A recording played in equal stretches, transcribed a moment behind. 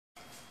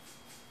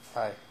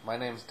Hi, my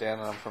name's Dan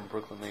and I'm from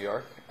Brooklyn, New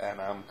York, and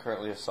I'm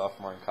currently a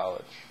sophomore in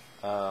college.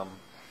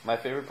 My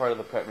favorite part of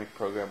the PrepMe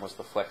program was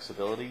the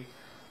flexibility.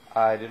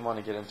 I didn't want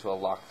to get into a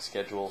locked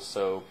schedule,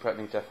 so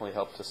PrepMe definitely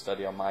helped to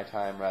study on my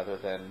time rather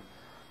than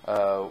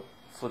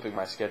flipping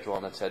my schedule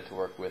on its head to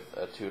work with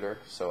a tutor.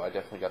 So I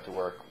definitely got to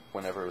work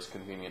whenever it was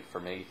convenient for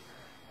me,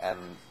 and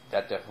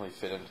that definitely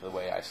fit into the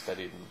way I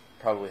studied and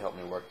probably helped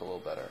me work a little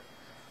better.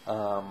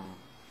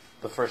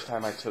 The first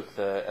time I took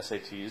the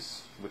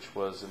SATs, which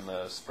was in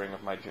the spring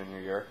of my junior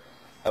year,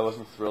 I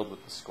wasn't thrilled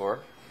with the score,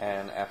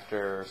 and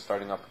after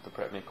starting up with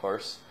the PrepMe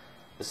course,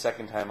 the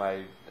second time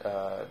I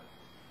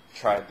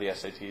tried the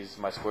SATs,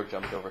 my score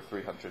jumped over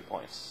 300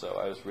 points, so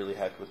I was really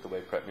happy with the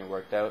way PrepMe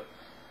worked out,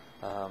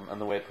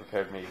 and the way it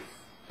prepared me,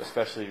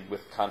 especially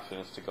with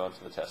confidence, to go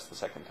into the test the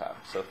second time.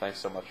 So thanks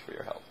so much for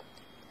your help.